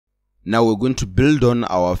Now we're going to build on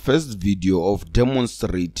our first video of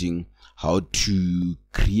demonstrating how to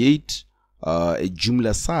create a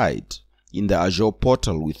Joomla site in the Azure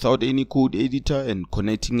portal without any code editor and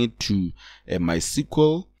connecting it to a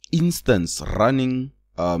MySQL instance running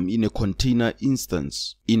in a container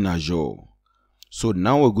instance in Azure. So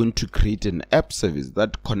now we're going to create an app service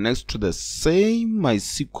that connects to the same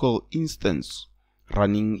MySQL instance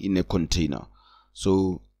running in a container.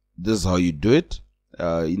 So this is how you do it.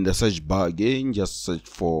 In the search bar again, just search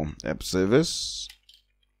for app service.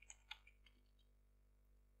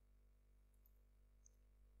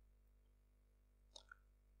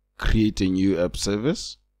 Create a new app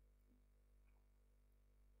service.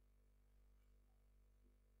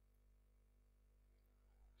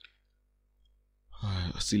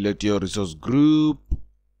 Select your resource group.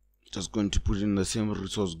 Just going to put in the same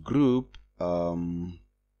resource group.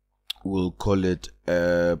 We'll call it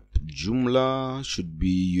app Joomla. Should be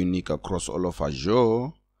unique across all of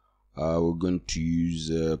Azure. We're going to use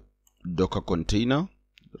a Docker container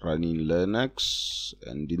running Linux,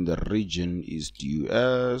 and in the region is the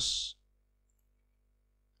US.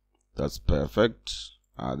 That's perfect.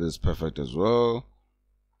 This is perfect as well.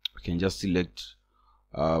 We can just select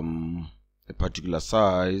a particular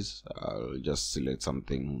size. I'll just select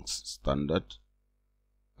something standard.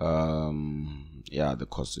 Yeah, the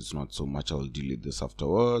cost is not so much. I'll delete this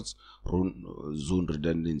afterwards. Zone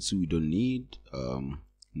redundancy we don't need.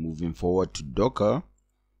 Moving forward to Docker,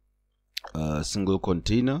 single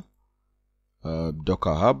container,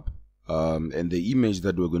 Docker hub, and the image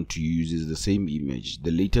that we're going to use is the same image,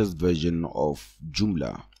 the latest version of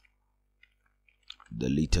Joomla. The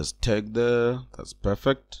latest tag there, that's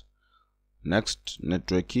perfect. Next,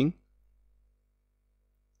 networking.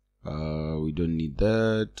 We don't need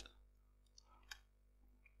that.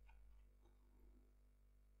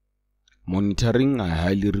 Monitoring, I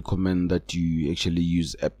highly recommend that you actually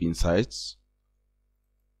use App Insights.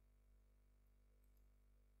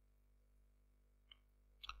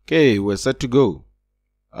 Okay, we're set to go.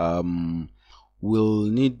 We'll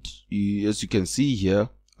need, as you can see here,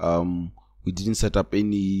 we didn't set up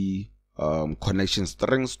any connection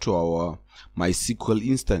strings to our MySQL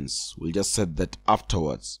instance. We'll just set that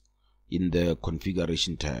afterwards in the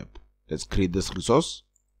configuration tab. Let's create this resource.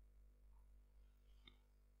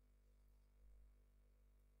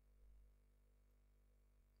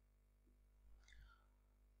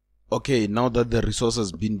 Okay, now that the resource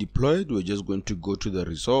has been deployed, we're just going to go to the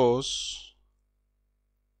resource,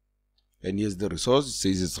 and here's the resource. It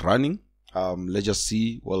says it's running. Let's just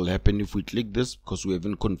see what will happen if we click this, because we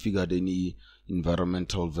haven't configured any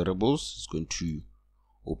environmental variables. It's going to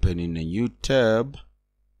open in a new tab.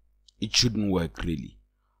 It shouldn't work really.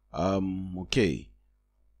 Okay,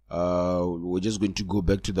 we're just going to go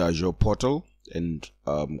back to the Azure portal and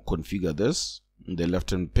configure this. In the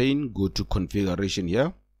left hand pane, go to configuration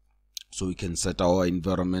here, so we can set our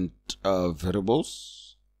environment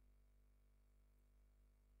variables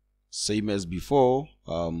same as before.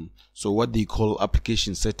 So what they call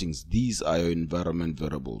application settings, these are your environment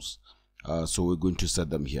variables. So we're going to set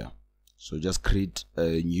them here. So just create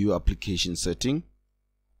a new application setting.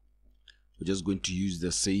 We're just going to use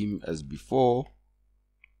the same as before.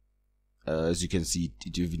 As you can see,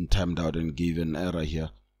 it even timed out and gave an error here.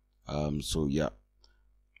 So yeah,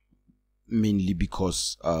 mainly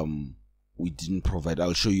because we didn't provide.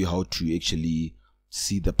 I'll show you how to actually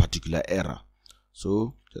see the particular error.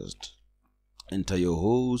 So just enter your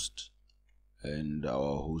host, and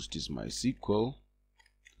our host is MySQL.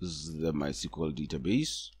 This is the MySQL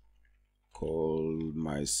database called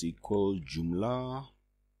MySQL Joomla.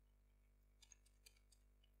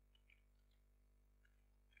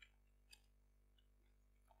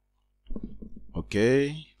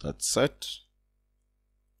 Okay, that's set.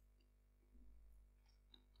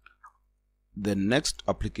 The next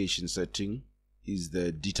application setting is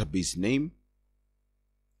the database name.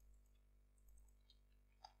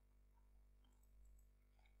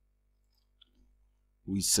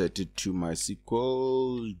 We set it to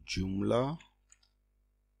MySQL Joomla.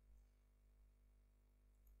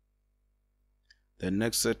 The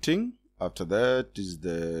next setting after that is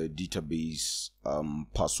the database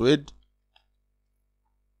password.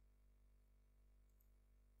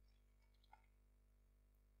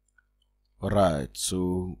 Alright,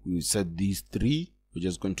 so we set these three. We're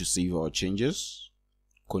just going to save our changes.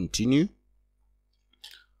 Continue.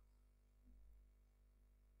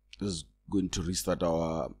 This is going to restart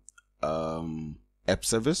our app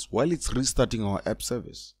service. While it's restarting our app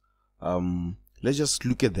service, let's just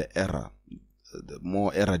look at the error, the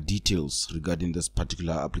more error details regarding this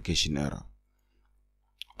particular application error.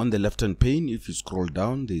 On the left hand pane, if you scroll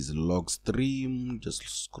down, there is a log stream. Just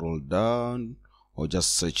scroll down or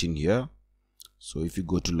just search in here. So if you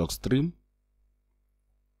go to log stream,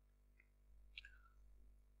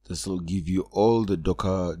 this will give you all the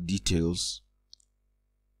Docker details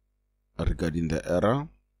regarding the error.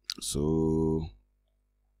 So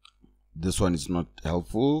this one is not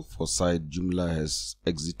helpful. For site Joomla has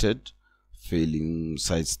exited, failing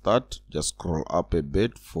site start. Just scroll up a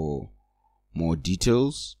bit for more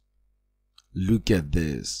details. Look at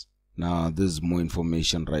this. Now there's more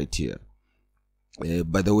information right here.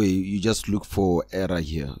 By the way, you just look for error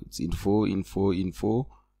here. It's info,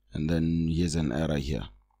 and then here's an error here.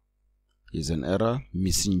 Here's an error,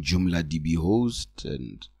 missing Joomla DB host,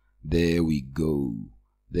 and there we go.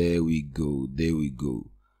 There we go. There we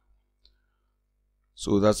go.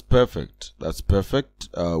 So that's perfect. That's perfect.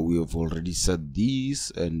 We have already set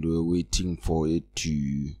these, and we're waiting for it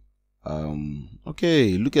to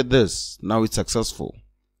okay, look at this. Now it's successful.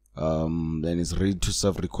 Then it's ready to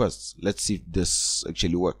serve requests. Let's see if this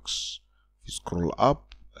actually works. You scroll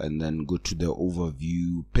up and then go to the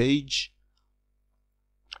overview page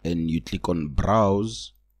and you click on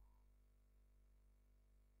browse.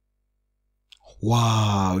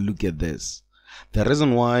 Wow, look at this. The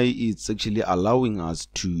reason why it's actually allowing us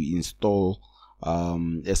to install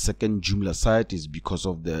a second Joomla site is because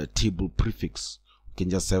of the table prefix. We can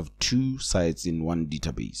just have two sites in one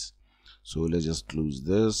database. So let's just close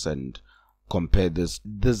this and compare this.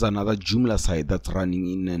 There's another Joomla site that's running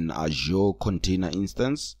in an Azure container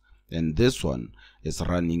instance, and this one is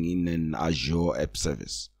running in an Azure app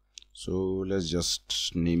service. So let's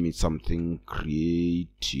just name it something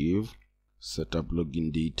creative. Set up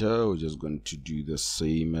login data. We're just going to do the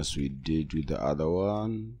same as we did with the other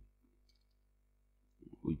one.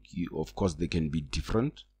 Of course, they can be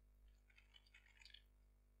different.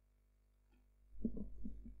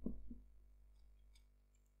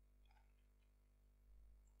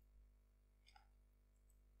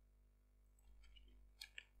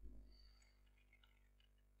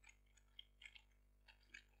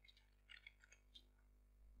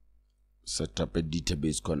 Set up a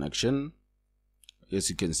database connection. As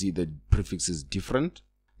you can see, the prefix is different.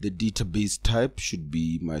 The database type should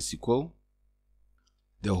be MySQL.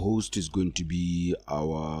 The host is going to be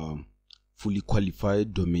our fully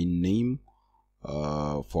qualified domain name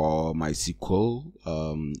for MySQL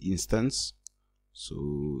instance.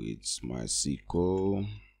 So it's MySQL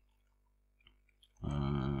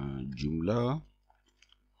Joomla.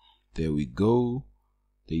 There we go.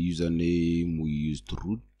 The username, we used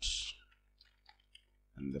root,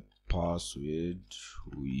 and the password,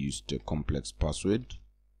 we used a complex password.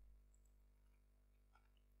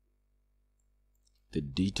 The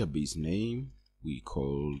database name, we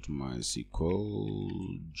called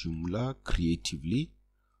MySQL Joomla creatively.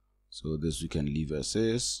 So this we can leave as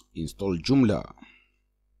is. Install Joomla.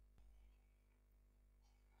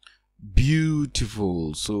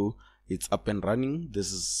 Beautiful. So it's up and running.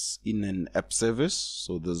 This is in an app service,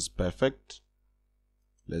 so this is perfect.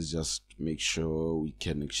 Let's just make sure we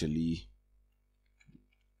can actually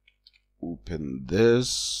open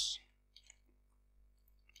this.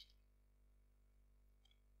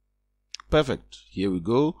 Perfect. Here we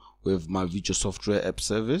go. We have Marvijo software app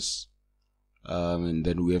service, and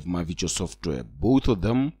then we have Marvijo software. Both of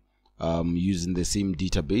them using the same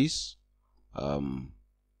database.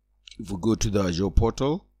 If we go to the Azure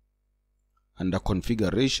portal, under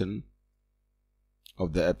configuration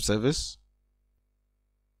of the app service,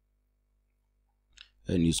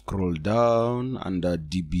 and you scroll down under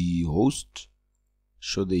DB host,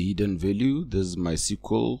 show the hidden value. This is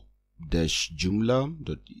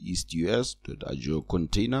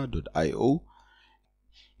mysql-joomla.eastus.azurecontainer.io.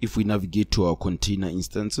 If we navigate to our container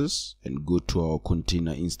instances and go to our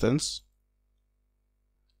container instance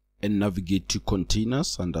and navigate to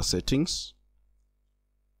containers under settings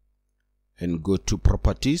and go to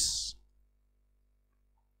properties,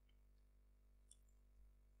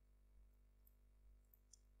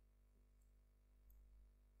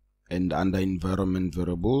 and under environment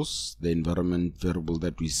variables, the environment variable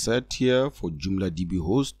that we set here for Joomla DB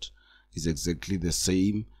host is exactly the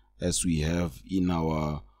same as we have in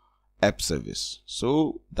our app service.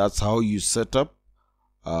 So that's how you set up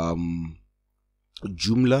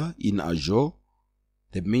Joomla in Azure.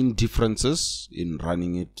 The main differences in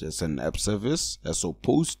running it as an app service as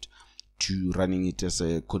opposed to running it as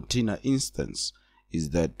a container instance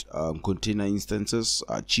is that container instances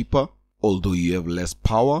are cheaper, although you have less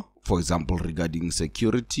power. For example, regarding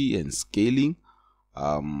security and scaling,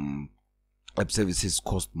 app services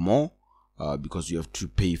cost more because you have to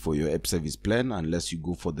pay for your app service plan unless you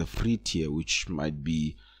go for the free tier, which might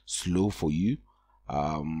be slow for you,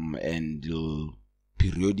 and it'll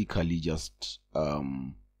periodically just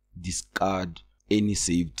discard any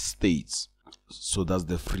saved states. So that's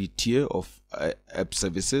the free tier of app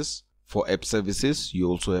services. For app services, you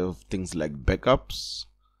also have things like backups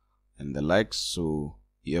and the likes, so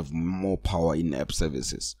you have more power in app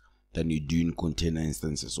services than you do in container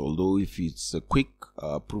instances. Although if it's a quick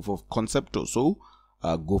proof of concept or so,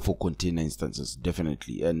 go for container instances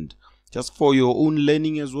definitely. And just for your own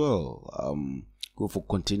learning as well, go for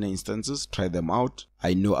container instances, try them out.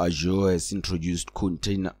 I know Azure has introduced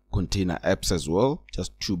container apps as well,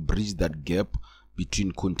 just to bridge that gap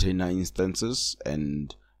between container instances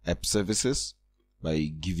and app services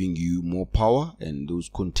by giving you more power, and those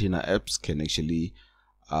container apps can actually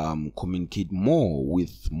communicate more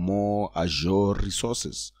with more Azure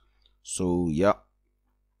resources. So yeah,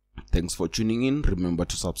 thanks for tuning in. Remember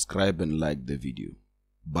to subscribe and like the video.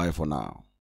 Bye for now.